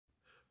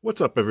What's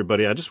up,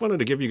 everybody? I just wanted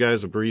to give you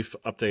guys a brief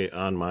update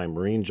on my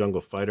Marine Jungle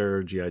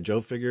Fighter G.I.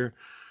 Joe figure.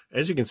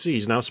 As you can see,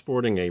 he's now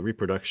sporting a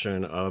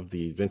reproduction of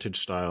the vintage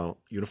style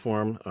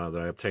uniform that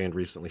I obtained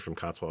recently from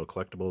Cotswold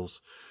Collectibles.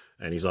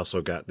 And he's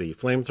also got the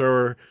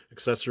flamethrower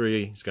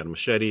accessory, he's got a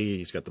machete,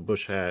 he's got the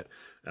bush hat.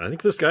 And I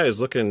think this guy is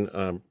looking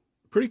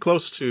pretty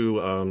close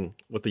to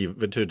what the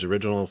vintage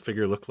original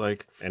figure looked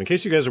like. And in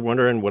case you guys are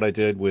wondering what I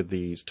did with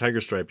the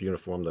tiger stripe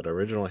uniform that I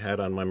originally had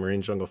on my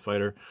Marine Jungle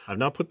Fighter, I've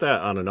now put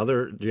that on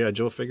another G.I.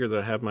 Joe figure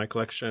that I have in my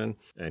collection,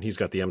 and he's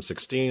got the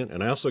M16,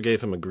 and I also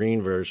gave him a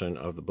green version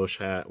of the bush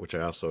hat, which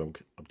I also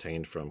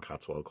obtained from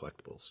Cotswold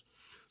Collectibles.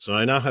 So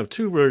I now have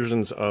two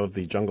versions of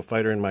the Jungle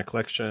Fighter in my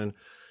collection,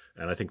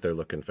 and I think they're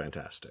looking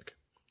fantastic.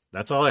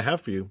 That's all I have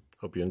for you.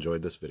 Hope you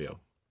enjoyed this video.